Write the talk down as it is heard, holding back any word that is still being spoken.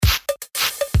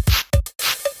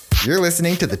You're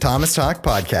listening to the Thomas Talk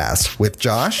Podcast with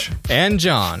Josh and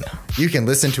John. You can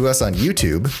listen to us on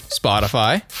YouTube,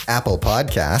 Spotify, Apple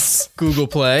Podcasts, Google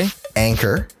Play,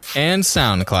 Anchor, and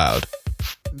SoundCloud.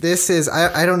 This is,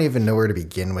 I don't even know where to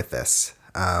begin with this.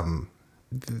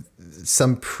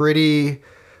 Some pretty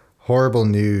horrible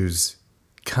news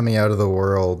coming out of the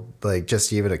world, like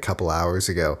just even a couple hours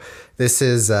ago. This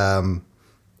is,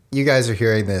 you guys are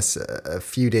hearing this a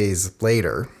few days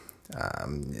later.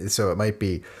 So it might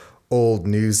be old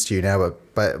news to you now,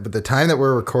 but the time that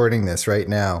we're recording this right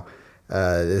now,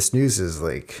 this news is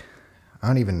like, I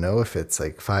don't even know if it's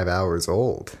like 5 hours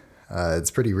old. It's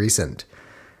pretty recent,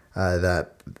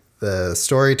 that the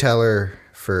storyteller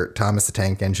for Thomas the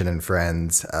Tank Engine and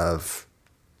Friends of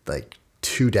like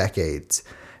 2 decades,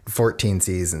 14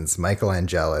 seasons, Michael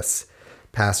Angelis,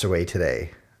 passed away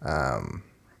today,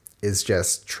 is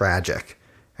just tragic.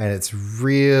 And it's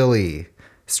really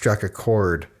struck a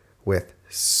chord with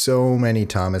so many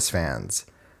Thomas fans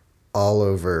all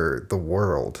over the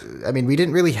world. I mean, we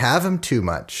didn't really have him too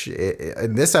much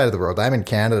in this side of the world. I'm in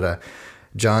Canada,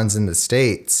 John's in the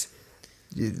States,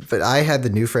 but I had the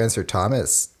New Friends for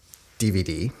Thomas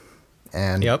DVD,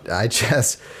 and I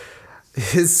just,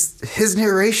 his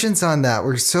narrations on that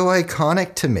were so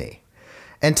iconic to me.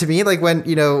 And to me, like when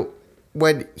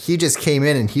he just came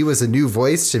in and he was a new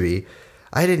voice to me,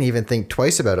 I didn't even think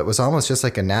twice about it. It was almost just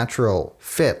like a natural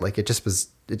fit. Like it just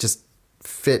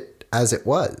fit as it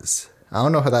was. I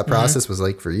don't know how that process was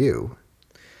like for you.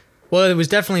 Well, it was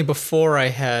definitely before I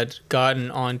had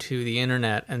gotten onto the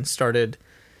internet and started,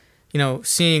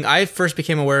 seeing. I first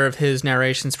became aware of his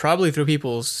narrations probably through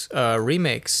people's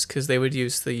remakes, because they would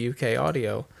use the UK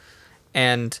audio.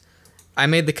 And I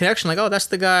made the connection like, oh, that's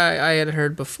the guy I had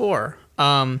heard before.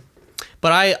 But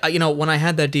I when I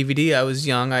had that DVD, I was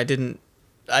young. I didn't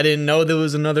know there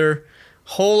was another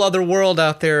whole other world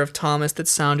out there of Thomas that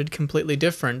sounded completely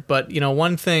different. But,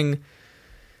 one thing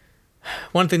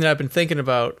that I've been thinking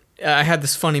about, I had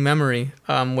this funny memory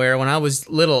where when I was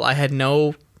little, I had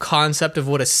no concept of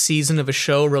what a season of a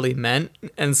show really meant.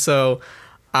 And so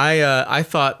I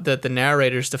thought that the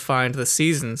narrators defined the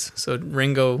seasons. So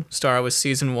Ringo Starr was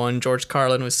season 1, George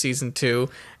Carlin was season 2,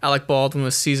 Alec Baldwin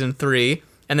was season 3,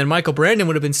 and then Michael Brandon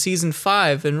would have been season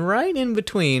 5, and right in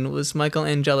between was Michael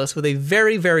Angelis with a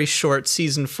very, very short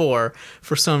season 4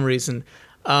 for some reason.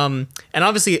 And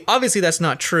obviously that's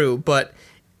not true, but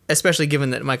especially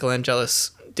given that Michael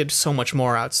Angelis did so much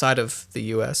more outside of the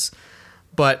U.S.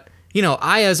 But,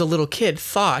 I as a little kid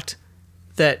thought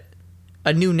that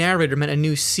a new narrator meant a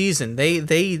new season.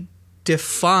 They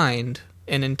defined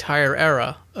an entire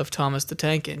era of Thomas the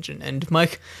Tank Engine. And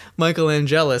Michael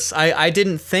Angelis, I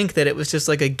didn't think that it was just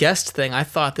like a guest thing. I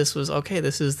thought this was, okay,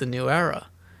 this is the new era,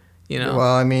 Well,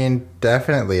 I mean,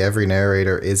 definitely every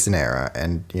narrator is an era.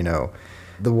 And,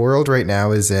 the world right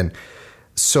now is in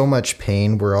so much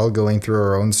pain. We're all going through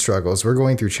our own struggles. We're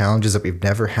going through challenges that we've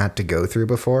never had to go through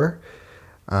before.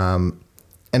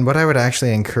 And what I would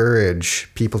actually encourage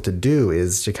people to do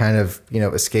is to kind of,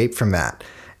 escape from that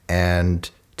and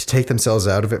to take themselves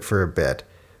out of it for a bit.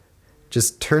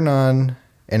 Just turn on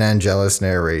an Angelis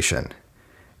narration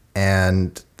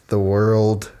and the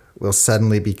world will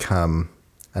suddenly become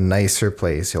a nicer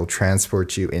place. He'll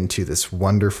transport you into this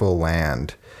wonderful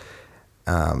land.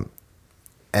 And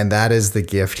that is the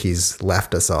gift he's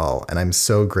left us all. And I'm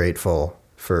so grateful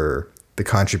for the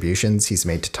contributions he's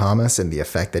made to Thomas and the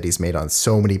effect that he's made on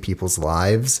so many people's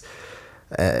lives.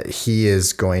 He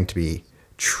is going to be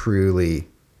truly,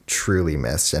 truly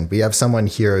missed. And we have someone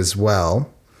here as well,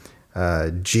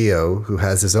 Gio, who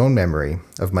has his own memory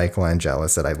of Michael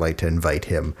Angelis that I'd like to invite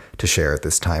him to share at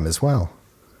this time as well.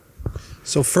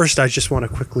 So first, I just want to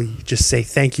quickly just say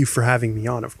thank you for having me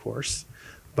on, of course.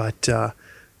 But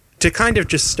to kind of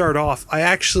just start off, I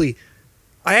actually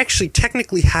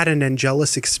technically had an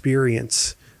Angelis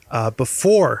experience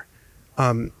before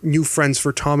New Friends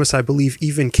for Thomas, I believe,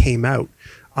 even came out.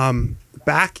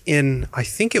 Back in, I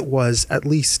think it was at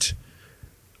least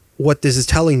what this is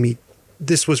telling me,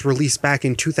 this was released back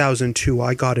in 2002.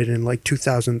 I got it in like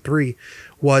 2003,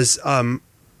 was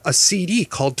a CD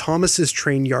called Thomas's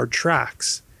Train Yard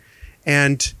Tracks.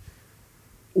 And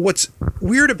what's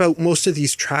weird about most of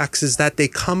these tracks is that they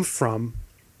come from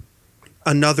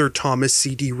another Thomas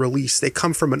CD release. They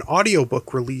come from an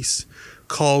audiobook release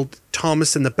called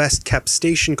Thomas and the Best Kept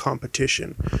Station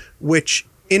Competition, which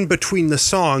in between the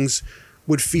songs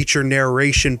would feature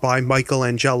narration by Michael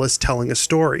Angelis telling a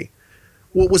story.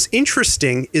 What was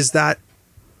interesting is that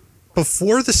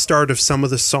before the start of some of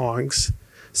the songs,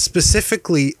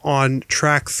 specifically on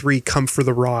track 3, Come for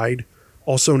the Ride,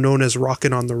 also known as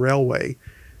Rockin' on the Railway,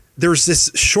 there's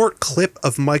this short clip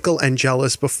of Michael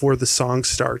Angelis before the song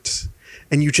starts,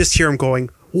 and you just hear him going,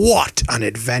 "What an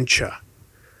adventure."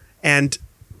 And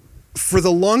for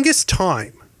the longest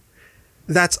time,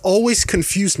 that's always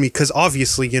confused me because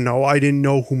obviously, I didn't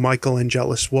know who Michael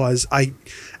Angelis was.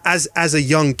 As a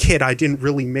young kid, I didn't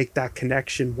really make that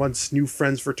connection once New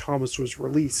Friends for Thomas was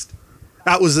released.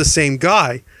 That was the same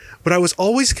guy, but I was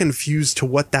always confused to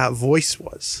what that voice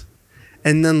was.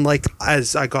 And then,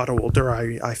 as I got older,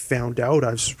 I found out.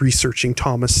 I was researching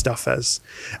Thomas stuff as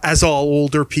all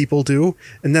older people do.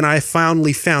 And then I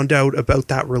finally found out about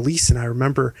that release. And I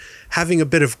remember having a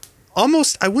bit of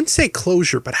almost, I wouldn't say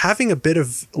closure, but having a bit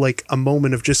of a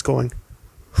moment of just going,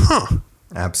 huh.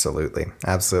 Absolutely.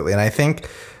 Absolutely. And I think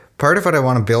part of what I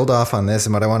want to build off on this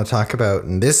and what I want to talk about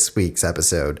in this week's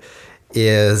episode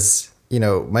is,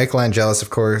 Michael Angelis, of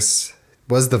course,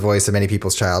 was the voice of many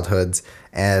people's childhoods,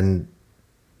 and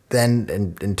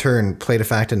then in turn played a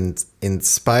fact in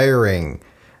inspiring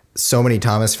so many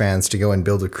Thomas fans to go and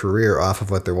build a career off of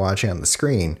what they're watching on the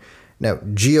screen. Now,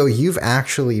 Gio, you've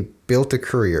actually built a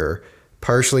career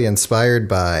partially inspired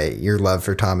by your love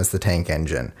for Thomas the Tank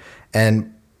Engine.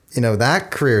 And,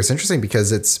 that career is interesting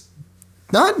because it's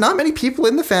not many people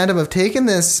in the fandom have taken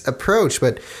this approach,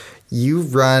 but you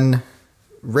run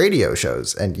radio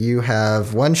shows, and you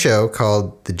have one show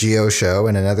called The Gio Show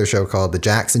and another show called The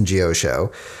Jackson Gio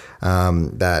Show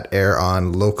that air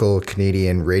on local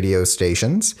Canadian radio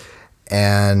stations.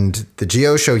 And The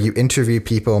Gio Show, you interview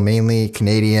people, mainly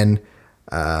Canadian,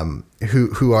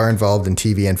 who are involved in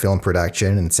TV and film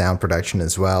production and sound production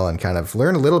as well, and kind of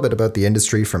learn a little bit about the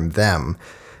industry from them.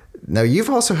 Now, you've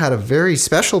also had a very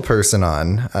special person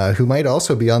on who might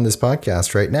also be on this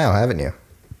podcast right now, haven't you?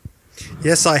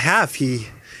 Yes, I have.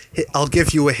 I'll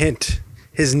give you a hint.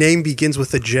 His name begins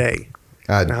with a J.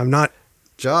 Now, I'm not...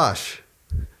 Josh.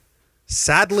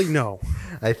 Sadly, no.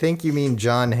 I think you mean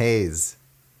John Hayes.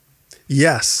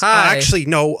 Yes. Hi. Actually,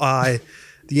 no.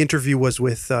 The interview was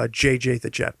with JJ the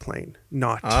Jet Plane,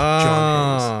 not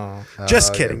John Hayes.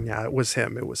 Just kidding. Yeah, it was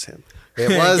him. It was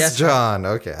Guess John.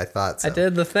 Okay, I thought so. I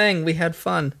did the thing. We had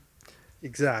fun.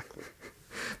 Exactly.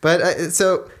 But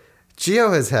so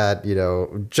Gio has had,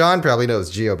 John probably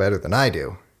knows Gio better than I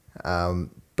do.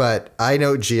 But I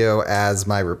know Gio as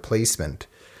my replacement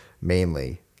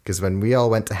mainly, because when we all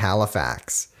went to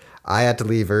Halifax, I had to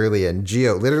leave early, and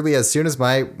Gio, literally as soon as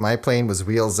my plane was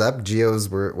wheels up, Gio's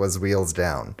was wheels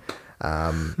down.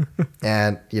 And,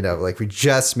 we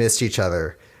just missed each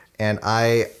other. And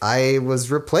I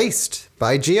was replaced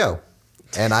by Gio.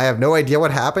 And I have no idea what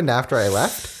happened after I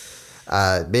left.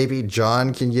 Maybe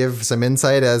John can give some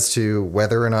insight as to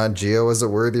whether or not Gio was a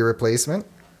worthy replacement.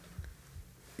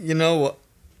 There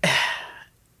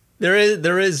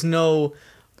is no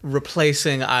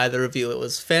replacing either of you. It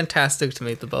was fantastic to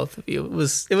meet the both of you. It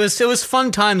was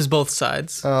fun times both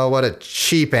sides. Oh, what a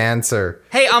cheap answer.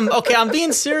 Hey, I'm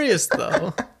being serious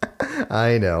though.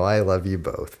 I know. I love you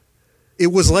both.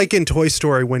 It was like in Toy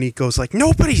Story when he goes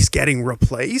nobody's getting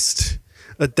replaced.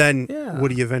 But then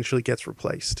Woody eventually gets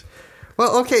replaced.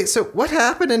 Well, okay, so what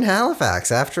happened in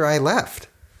Halifax after I left?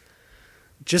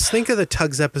 Just think of the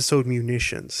Tugs episode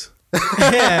Munitions.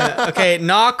 Yeah, okay,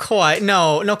 not quite.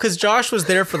 No, because Josh was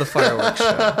there for the fireworks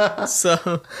show.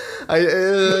 So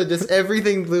just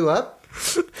everything blew up.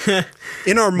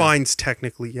 In our minds,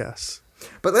 technically, yes.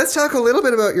 But let's talk a little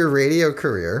bit about your radio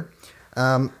career.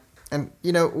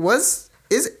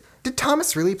 Did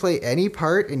Thomas really play any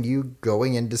part in you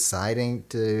going and deciding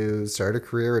to start a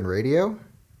career in radio?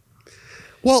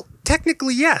 Well,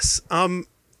 technically, yes.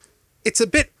 It's a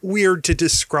bit weird to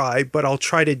describe, but I'll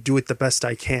try to do it the best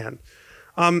I can.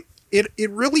 It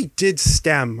really did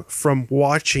stem from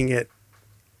watching it,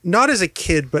 not as a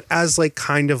kid, but as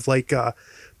kind of a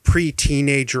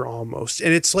pre-teenager almost.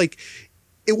 And it's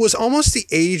it was almost the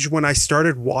age when I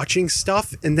started watching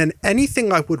stuff, and then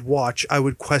anything I would watch, I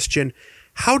would question,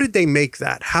 how did they make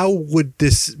that? How would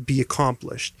this be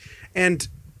accomplished? And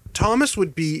Thomas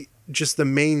would be just the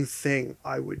main thing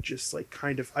I would just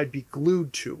I'd be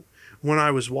glued to when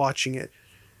I was watching it,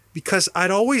 because I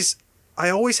always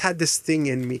had this thing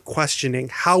in me questioning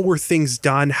how were things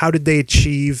done? How did they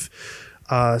achieve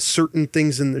certain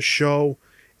things in the show?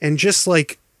 And just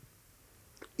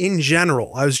in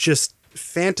general, I was just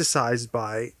fantasized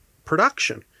by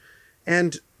production.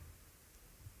 And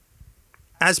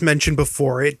as mentioned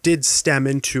before, it did stem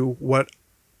into what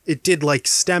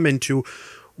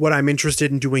I'm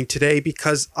interested in doing today,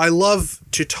 because I love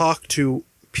to talk to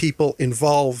people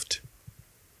involved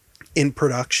in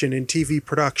production, in TV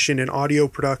production, in audio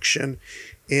production,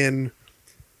 in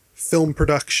film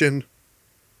production.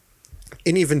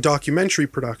 and even documentary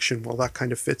production. Well, that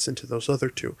kind of fits into those other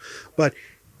two, but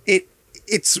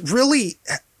it's really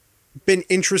been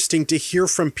interesting to hear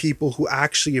from people who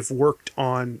actually have worked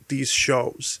on these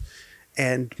shows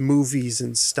and movies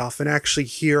and stuff, and actually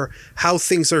hear how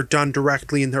things are done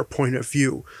directly in their point of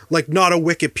view. Like, not a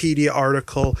Wikipedia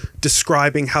article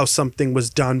describing how something was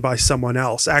done by someone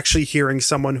else, actually hearing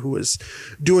someone who is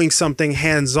doing something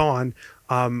hands-on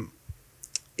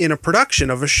in a production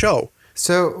of a show.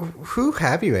 So who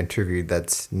have you interviewed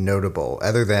that's notable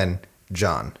other than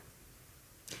John?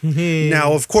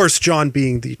 Now, of course, John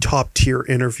being the top tier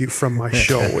interview from my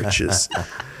show, which is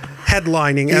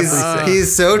headlining everything.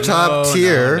 He's so top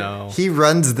tier. no. He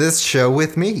runs this show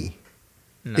with me.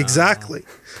 No. Exactly.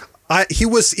 I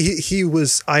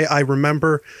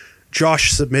remember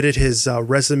Josh submitted his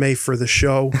resume for the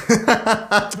show.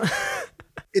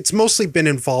 It's mostly been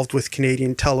involved with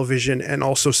Canadian television and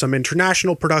also some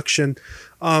international production.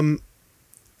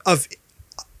 Of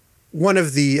one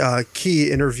of the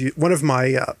key interview, one of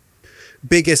my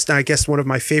biggest, and I guess one of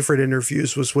my favorite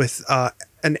interviews was with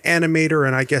an animator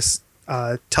and I guess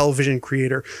television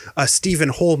creator, Stephen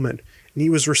Holman. And he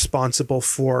was responsible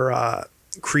for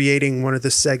creating one of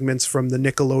the segments from the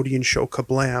Nickelodeon show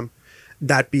Kablam,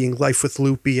 that being Life with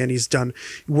Loopy. And he's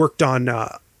worked on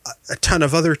a ton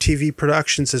of other TV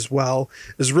productions as well.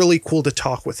 It was really cool to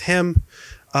talk with him.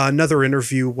 Another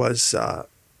interview was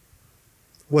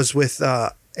with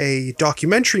a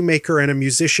documentary maker and a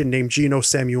musician named Gino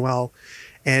Samuel.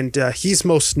 And he's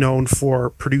most known for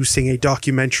producing a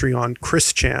documentary on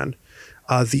Chris Chan,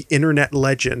 the internet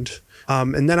legend.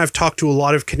 And then I've talked to a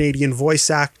lot of Canadian voice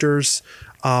actors.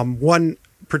 One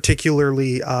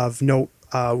particularly of note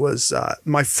was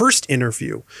my first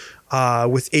interview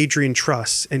with Adrian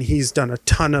Truss. And he's done a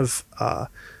ton of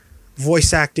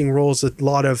voice acting roles.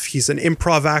 He's an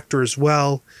improv actor as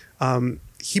well.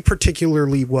 He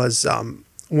particularly was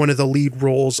one of the lead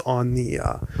roles on the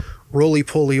Roly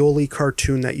Poly Oly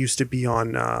cartoon that used to be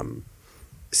on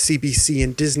CBC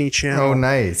and Disney Channel. Oh,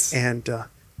 nice. And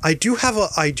I do have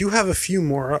a few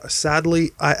more.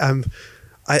 Sadly,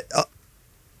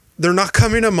 they're not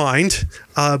coming to mind.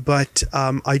 But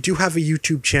I do have a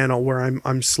YouTube channel where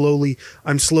I'm slowly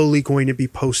going to be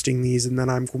posting these, and then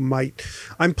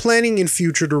I'm planning in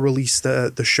future to release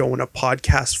the show in a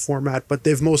podcast format. But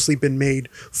they've mostly been made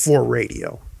for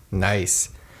radio. Nice.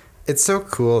 It's so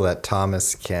cool that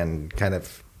Thomas can kind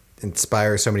of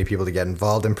inspire so many people to get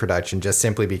involved in production just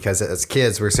simply because as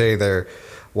kids we're sitting there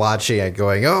watching it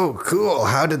going, oh, cool,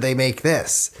 how did they make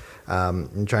this?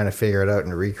 And trying to figure it out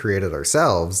and recreate it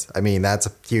ourselves. I mean, that's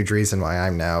a huge reason why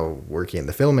I'm now working in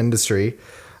the film industry.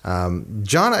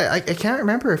 John, I can't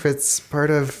remember if it's part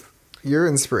of your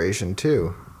inspiration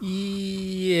too.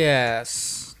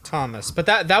 Yes, Thomas. But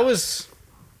that was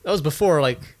before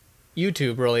like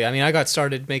YouTube, really. I mean, I got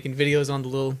started making videos on the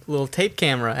little tape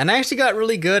camera, and I actually got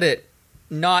really good at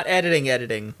not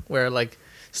editing, where like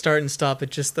start and stop at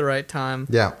just the right time.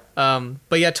 Yeah.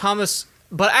 But yeah, Thomas.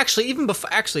 But actually, even before,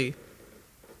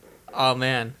 oh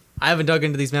man, I haven't dug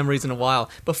into these memories in a while.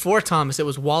 Before Thomas, it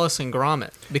was Wallace and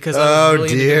Gromit, because I was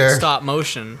really into doing stop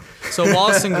motion. So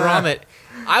Wallace and Gromit,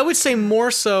 I would say more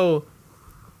so.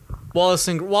 Wallace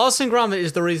and Gromit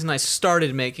is the reason I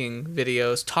started making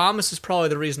videos. Thomas is probably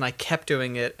the reason I kept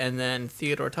doing it, and then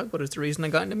Theodore Tugboat is the reason I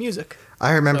got into music.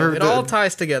 I remember so it all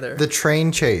ties together. The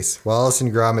train chase, Wallace and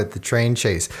Gromit, the train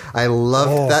chase. I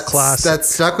love that. Classic. That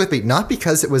stuck with me, not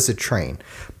because it was a train,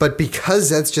 but because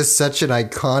that's just such an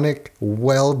iconic,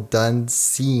 well done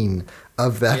scene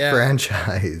of that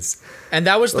franchise. And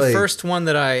that was the first one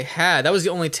that I had. That was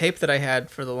the only tape that I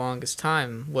had for the longest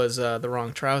time. Was The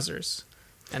Wrong Trousers.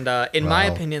 And in my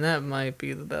opinion, that might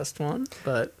be the best one.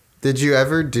 But did you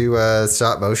ever do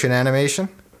stop motion animation?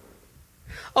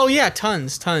 Oh yeah,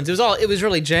 tons. It was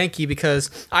really janky because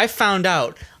I found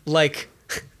out like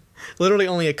literally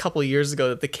only a couple years ago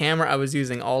that the camera I was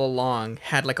using all along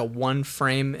had like a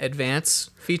 1-frame advance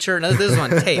feature. Now this is on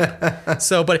tape.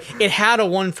 But it had a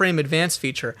 1-frame advance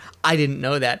feature. I didn't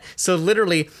know that. So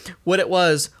literally what it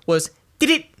was did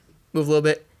it move a little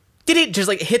bit? Did it just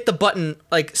like hit the button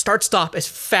like start stop as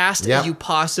fast as you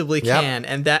possibly can,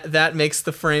 and that makes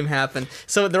the frame happen.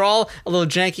 So they're all a little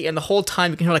janky, and the whole time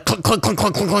you can hear like clunk clunk clunk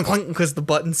clunk clunk clunk clunk because the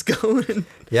button's going.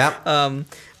 Yeah.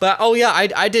 But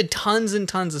I did tons and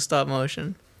tons of stop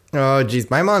motion. Oh geez,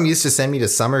 my mom used to send me to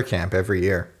summer camp every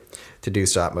year to do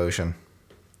stop motion.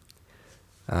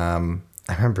 I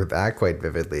remember that quite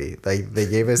vividly. Like they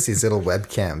gave us these little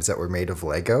webcams that were made of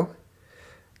Lego.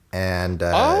 And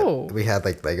we had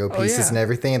like Lego pieces and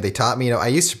everything. And they taught me, I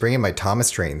used to bring in my Thomas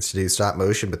trains to do stop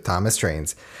motion with Thomas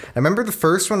trains. I remember the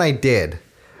first one I did,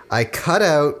 I cut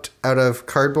out of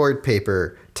cardboard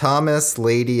paper Thomas,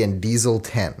 Lady, and Diesel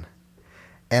 10.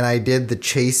 And I did the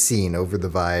chase scene over the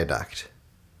viaduct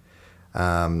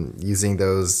using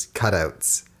those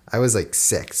cutouts. I was like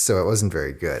 6, so it wasn't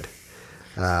very good.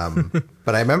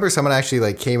 But I remember someone actually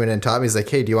like came in and taught me, he's like,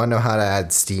 hey, do you want to know how to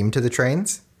add steam to the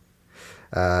trains?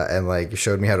 And like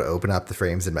showed me how to open up the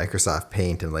frames in Microsoft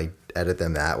Paint and like edit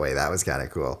them that way. That was kind of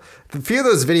cool. A few of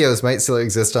those videos might still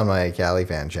exist on my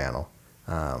Califan channel.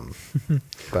 I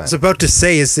was about to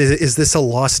say, is this a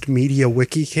Lost Media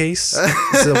Wiki case?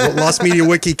 Is it a Lost Media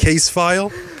Wiki case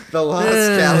file? The Lost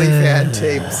Califan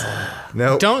tapes.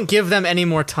 No. Don't give them any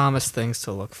more Thomas things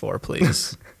to look for,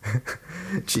 please.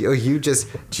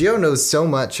 Gio knows so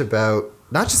much about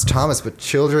not just Thomas, but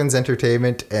children's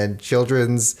entertainment and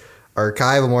children's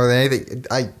archival more than anything.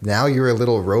 Now you're a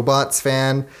little Robots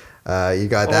fan. You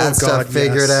got that stuff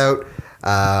figured out.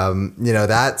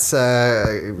 That's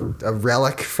a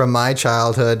relic from my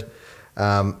childhood.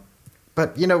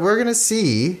 But we're gonna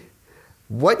see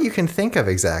what you can think of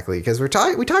exactly, because we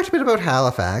talked a bit about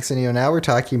Halifax, and now we're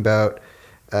talking about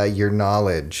your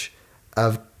knowledge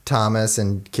of Thomas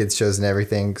and kids shows and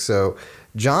everything. So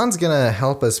John's gonna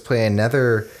help us play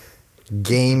another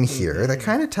game here that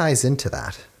kind of ties into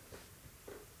that.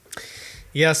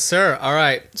 Yes, sir. All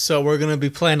right. So we're going to be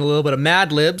playing a little bit of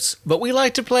Mad Libs, but we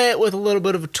like to play it with a little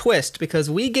bit of a twist because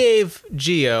we gave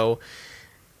Gio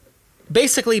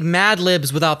basically Mad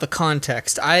Libs without the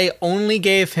context. I only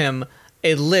gave him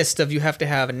a list of you have to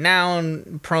have a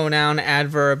noun, pronoun,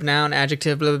 adverb, noun,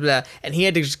 adjective, blah, blah, blah. And he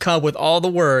had to just come up with all the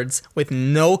words with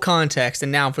no context.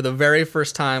 And now for the very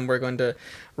first time, we're going to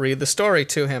read the story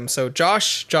to him. So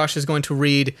Josh is going to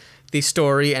read the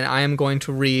story, and I am going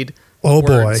to read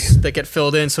words that get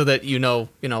filled in so that you know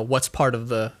what's part of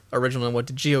the original and what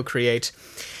did Gio create.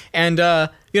 And,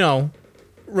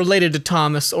 related to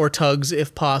Thomas or Tugs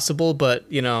if possible, but,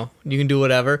 you can do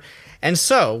whatever. And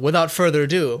so, without further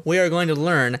ado, we are going to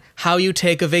learn how you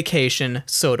take a vacation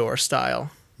Sodor style.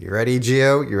 You ready,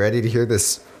 Gio? You ready to hear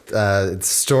this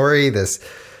story, this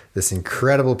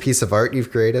incredible piece of art you've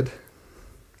created?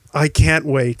 I can't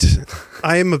wait.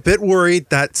 I am a bit worried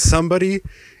that somebody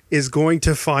is going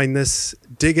to find this,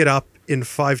 dig it up in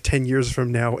 5-10 years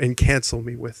from now, and cancel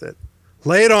me with it.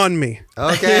 Lay it on me.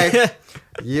 Okay.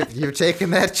 You've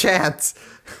taken that chance.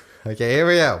 Okay, here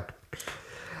we go.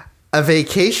 A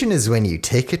vacation is when you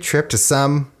take a trip to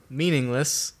some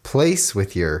meaningless place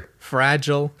with your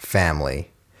fragile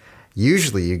family.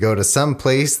 Usually you go to some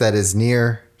place that is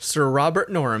near Sir Robert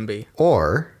Norramby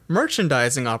or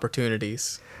merchandising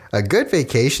opportunities. A good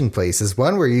vacation place is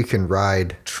one where you can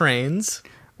ride trains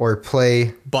or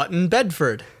play Button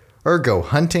Bedford or go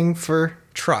hunting for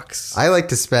trucks. I like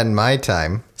to spend my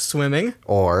time swimming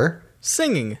or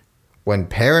singing. When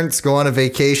parents go on a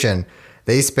vacation,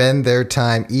 they spend their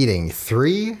time eating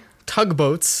 3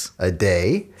 tugboats a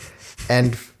day,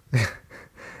 and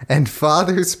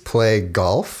fathers play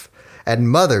golf, and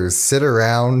mothers sit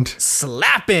around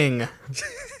slapping.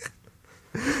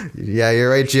 Yeah,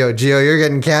 you're right, Gio. Gio, you're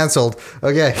getting canceled.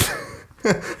 Okay.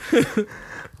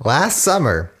 Last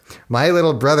summer, my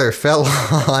little brother fell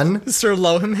on Sir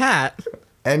Loam Hat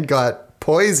and got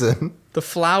poison. The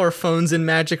flower phones in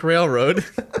Magic Railroad.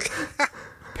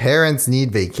 Parents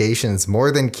need vacations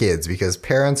more than kids because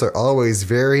parents are always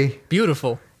very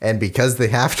beautiful. And because they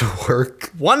have to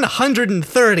work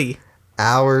 130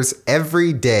 hours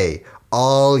every day,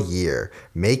 all year,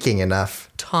 making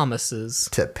enough Thomases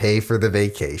to pay for the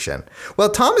vacation. Well,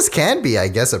 Thomas can be, I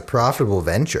guess, a profitable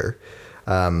venture.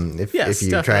 If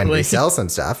you try and sell some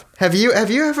stuff. Have you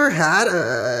ever had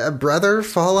a brother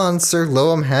fall on Sir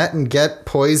Loam Hat and get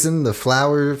poisoned the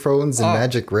flower phones in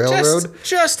Magic Railroad?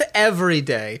 Just every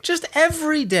day. Just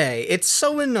every day. It's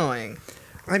so annoying.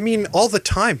 I mean, all the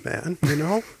time, man,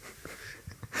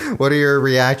 What are your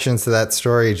reactions to that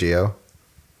story, Gio?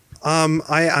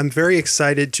 I'm very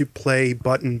excited to play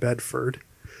Button Bedford.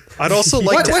 I'd also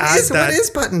like to add that... What is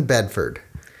Button Bedford?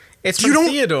 It's from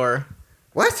Theodore.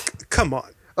 What? Come on.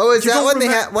 Oh, is that what they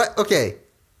had? What? Okay.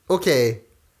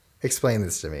 Explain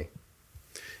this to me.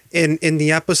 In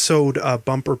the episode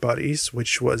Bumper Buddies,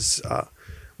 which was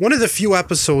one of the few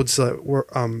episodes that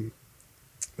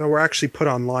were actually put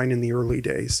online in the early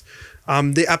days,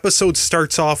 the episode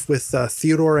starts off with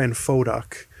Theodore and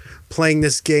Foduck playing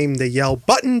this game. They yell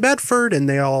Button Bedford, and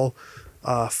they all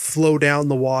flow down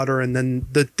the water. And then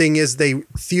the thing is,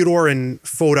 Theodore and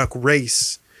Foduck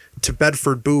race to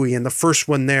Bedford Buoy, and the first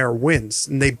one there wins,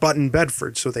 and they button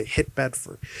Bedford, so they hit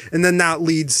Bedford. And then that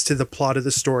leads to the plot of the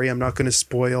story. I'm not going to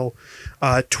spoil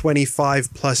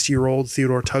 25-plus-year-old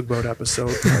Theodore Tugboat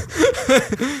episode.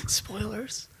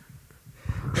 Spoilers.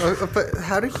 But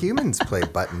how do humans play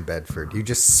Button Bedford? You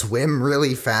just swim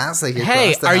really fast, like you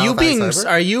Hey, cross the are you Halifax being Harbor?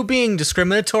 are you being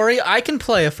discriminatory? I can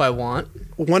play if I want.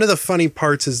 One of the funny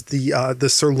parts is the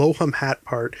Sir Loham hat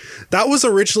part. That was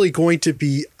originally going to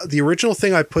be the original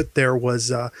thing I put there was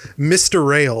Mr.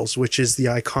 Rails, which is the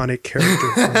iconic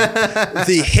character from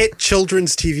the hit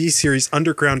children's TV series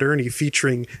Underground Ernie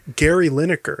featuring Gary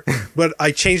Lineker. But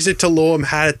I changed it to Loham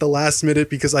hat at the last minute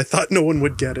because I thought no one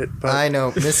would get it. But I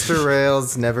know, Mr.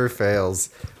 Rails never fails.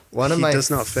 One of He my does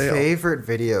not fail. favorite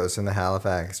videos from the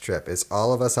Halifax trip is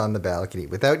all of us on the balcony,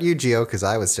 without you, Gio, because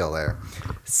I was still there,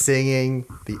 singing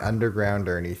the Underground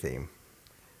Ernie theme.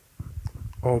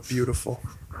 oh, beautiful!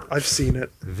 I've seen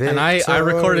it. And I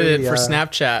recorded it for Victoria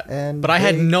Snapchat, and but I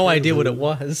had no idea what it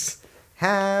Bakerloo. was.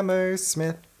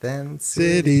 Hammersmith and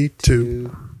City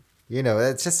 2. You know,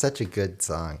 it's just such a good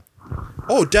song.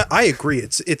 Oh, I agree.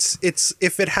 It's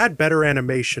if it had better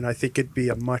animation, I think it'd be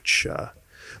a much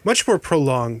more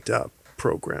prolonged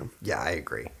program. Yeah, I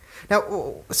agree.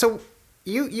 Now, so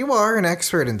you are an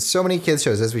expert in so many kids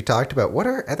shows, as we talked about. What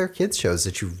are other kids shows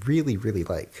that you really, really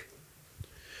like?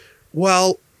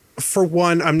 Well, for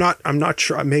one, I'm not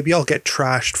sure. Maybe I'll get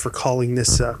trashed for calling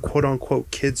this a quote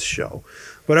unquote kids show,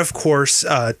 but of course,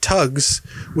 Tugs,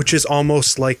 which is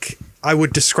almost like I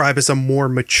would describe as a more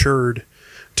matured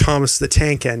Thomas the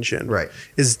Tank Engine, Right.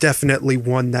 is definitely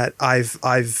one that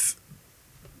I've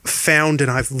found and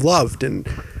I've loved. And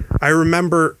I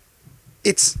remember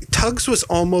Tugs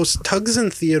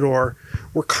and Theodore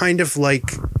were kind of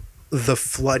like the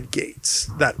floodgates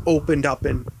that opened up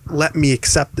and let me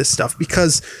accept this stuff,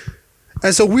 because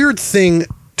as a weird thing,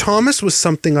 Thomas was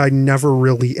something I never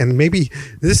really, and maybe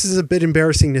this is a bit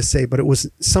embarrassing to say, but it was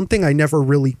something I never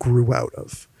really grew out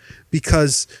of,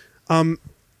 because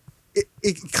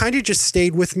it kind of just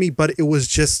stayed with me, but it was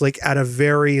just like at a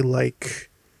very like,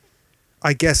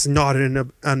 I guess not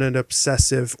an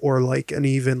obsessive or like an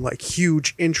even like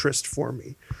huge interest for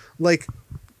me. Like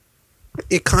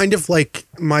it kind of like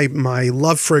my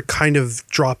love for it kind of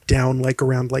dropped down like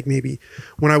around like maybe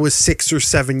when I was 6 or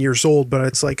 7 years old, but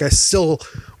it's like I still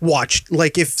watched,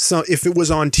 like if it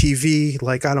was on TV,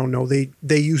 like I don't know,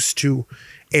 they used to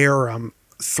air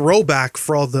Throwback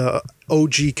for all the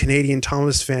OG Canadian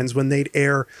Thomas fans when they'd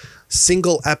air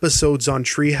single episodes on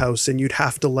Treehouse, and you'd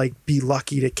have to like be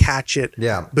lucky to catch it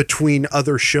between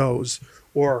other shows,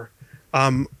 or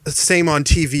same on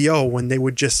TVO when they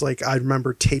would just like, I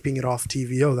remember taping it off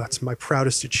TVO. That's my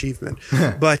proudest achievement.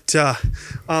 But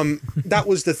that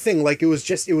was the thing. Like it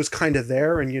was kind of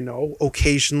there, and you know,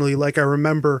 occasionally, like I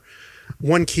remember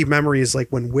one key memory is like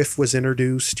when Whiff was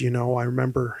introduced, you know, I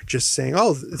remember just saying,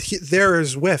 oh, there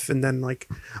is Whiff. And then like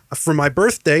for my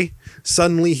birthday,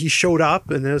 suddenly he showed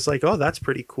up, and it was like, oh, that's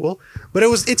pretty cool. But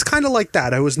it's kind of like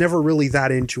that. I was never really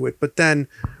that into it. But then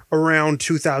around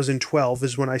 2012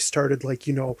 is when I started like,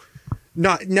 you know,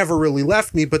 never really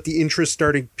left me, but the interest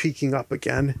started peaking up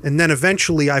again. And then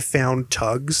eventually I found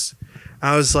Tugs.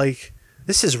 I was like,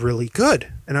 this is really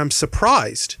good. And I'm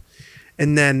surprised.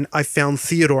 And then I found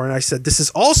Theodore, and I said, this is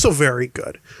also very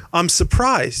good. I'm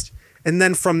surprised. And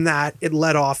then from that, it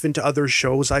led off into other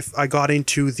shows. I got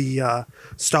into the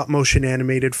stop motion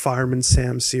animated Fireman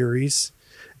Sam series.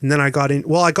 And then I got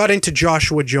into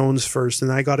Joshua Jones first,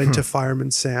 and then I got into Fireman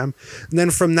Sam. And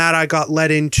then from that, I got led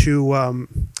into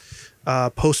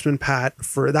Postman Pat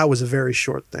that was a very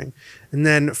short thing. And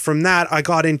then from that, I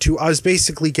was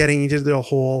basically getting into the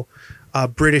whole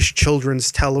British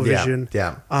children's television.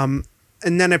 Yeah.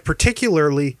 And then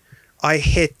particularly, I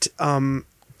hit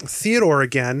Theodore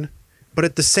again, but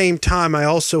at the same time, I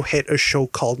also hit a show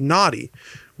called Naughty,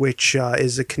 which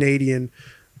is a Canadian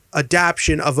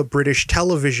adaptation of a British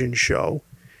television show.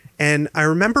 And I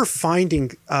remember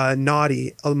finding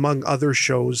Naughty among other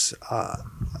shows,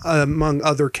 among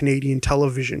other Canadian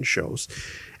television shows.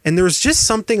 And there was just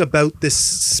something about this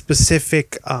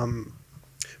specific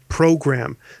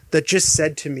program that just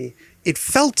said to me, it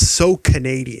felt so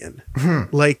Canadian.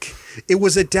 Like it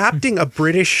was adapting a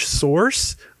British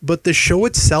source, but the show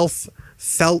itself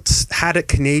had a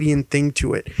Canadian thing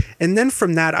to it. And then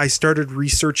from that, I started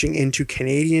researching into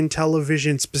Canadian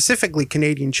television, specifically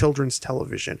Canadian children's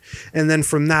television. And then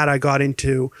from that, I got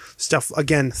into stuff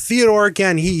again. Theodore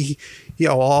again, he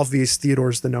obvious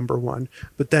Theodore's the number one.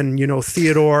 But then, you know,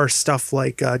 Theodore, stuff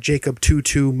like Jacob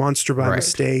Tutu, Monster by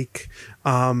Mistake.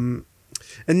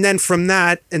 And then from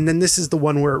that, and then this is the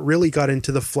one where it really got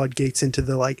into the floodgates, into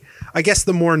the, like, I guess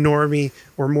the more normie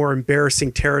or more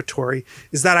embarrassing territory,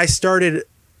 is that I started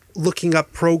looking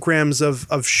up programs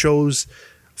of shows,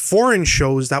 foreign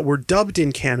shows that were dubbed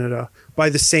in Canada by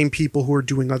the same people who were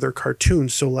doing other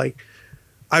cartoons. So like,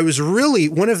 I was really,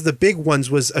 one of the big ones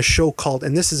was a show called,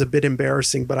 and this is a bit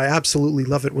embarrassing, but I absolutely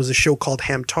love it, was a show called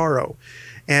Hamtaro.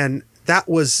 And that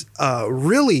was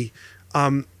really,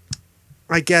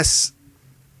 I guess,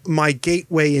 my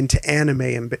gateway into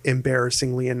anime,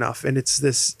 embarrassingly enough. And it's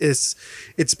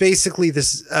basically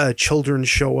this children's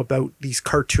show about these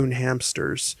cartoon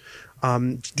hamsters,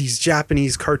 these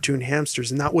Japanese cartoon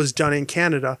hamsters. And that was done in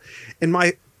Canada. And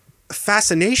my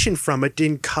fascination from it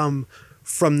didn't come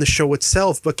from the show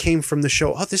itself, but came from the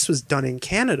show, oh, this was done in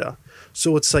Canada.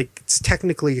 So it's like, it's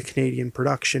technically a Canadian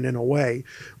production in a way.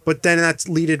 But then that's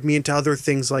leaded me into other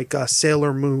things like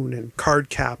Sailor Moon and Card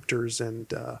Captors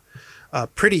and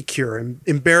Pretty Cure, and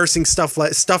embarrassing stuff,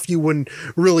 like stuff you wouldn't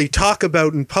really talk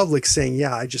about in public, saying,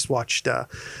 yeah, I just watched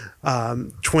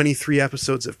 23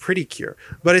 episodes of Pretty Cure.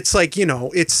 But it's like, you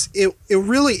know, it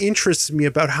really interests me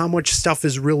about how much stuff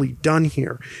is really done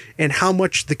here and how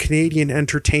much the Canadian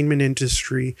entertainment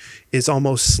industry is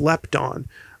almost slept on,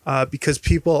 because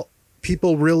people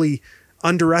really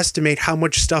underestimate how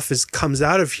much stuff comes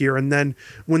out of here. And then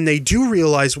when they do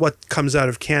realize what comes out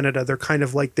of Canada, they're kind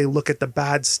of like, they look at the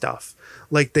bad stuff.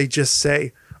 Like they just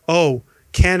say, oh,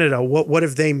 Canada, what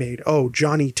have they made? Oh,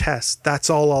 Johnny Test.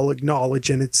 That's all I'll acknowledge.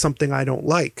 And it's something I don't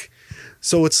like.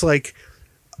 So it's like,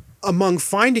 among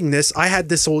finding this, I had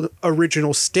this old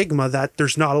original stigma that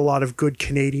there's not a lot of good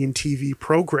Canadian TV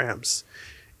programs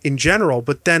in general.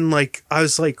 But then like, I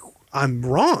was like, I'm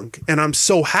wrong. And I'm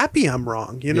so happy I'm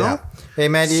wrong, you know? Yeah. Hey,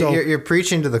 man, So- you're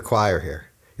preaching to the choir here.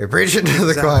 You're preaching to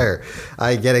the choir.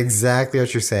 I get exactly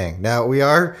what you're saying. Now, we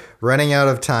are running out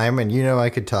of time, and you know I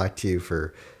could talk to you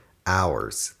for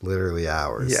hours, literally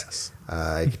hours. Yes.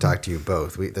 I could talk to you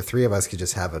both. The three of us could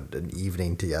just have an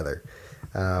evening together.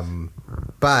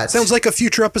 But Sounds like a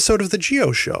future episode of the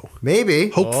Geo Show. maybe,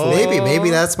 Hopefully.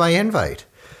 maybe that's my invite.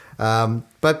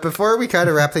 But before we kind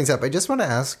of wrap things up, I just want to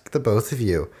ask the both of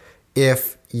you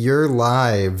if your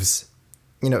lives,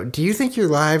 you know, do you think your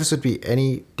lives would be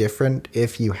any different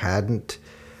if you hadn't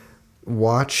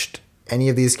watched any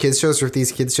of these kids shows, or if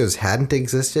these kids shows hadn't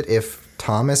existed? If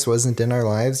Thomas wasn't in our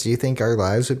lives, do you think our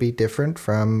lives would be different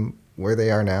from where they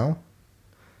are now?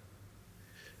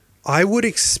 I would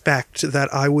expect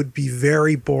that I would be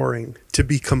very boring, to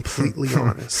be completely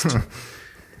honest.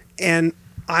 And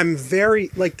I'm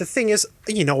very, like, the thing is,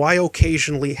 you know, I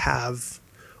occasionally have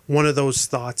one of those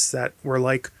thoughts that were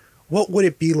like, what would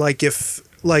it be like if,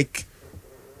 like,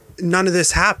 none of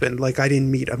this happened? Like, I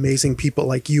didn't meet amazing people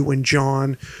like you and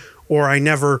John, or I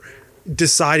never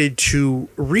decided to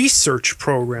research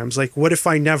programs. Like, what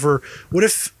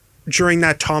if during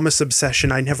that Thomas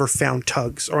obsession, I never found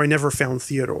Tugs, or I never found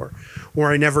Theodore,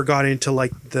 or I never got into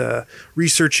like the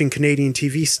researching Canadian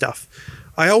TV stuff.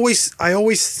 I always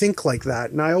think like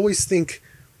that. And I always think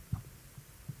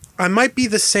I might be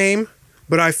the same,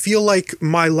 but I feel like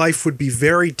my life would be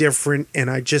very different. And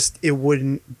it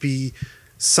wouldn't be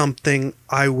something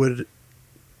I would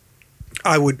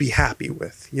be happy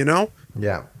with, you know?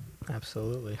 Yeah.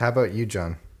 Absolutely. How about you,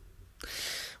 John?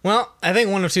 Well, I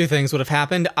think one of two things would have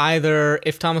happened. Either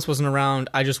if Thomas wasn't around,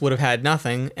 I just would have had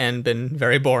nothing and been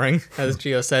very boring, as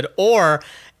Gio said, or,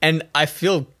 and I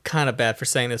feel kind of bad for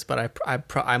saying this, but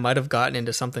I might have gotten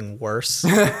into something worse,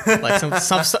 like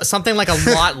something like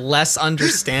a lot less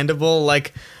understandable,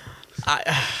 like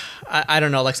I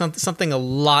don't know, like something a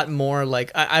lot more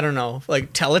like I don't know,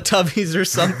 like Teletubbies or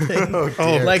something.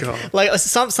 like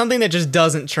something that just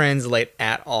doesn't translate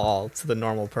at all to the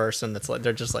normal person. That's like,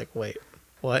 they're just like, wait,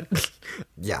 what?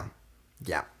 Yeah.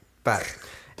 But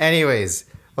anyways,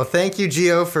 well, thank you,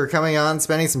 Gio, for coming on,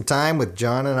 spending some time with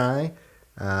John and I.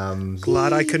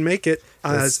 Glad I could make it.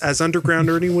 As Underground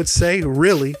Ernie would say,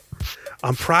 really,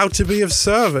 I'm proud to be of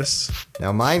service.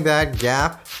 Now mind that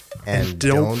gap and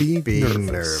don't be nervous.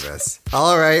 nervous.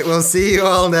 All right, we'll see you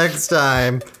all next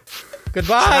time.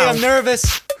 Goodbye, Ciao. I'm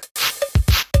nervous.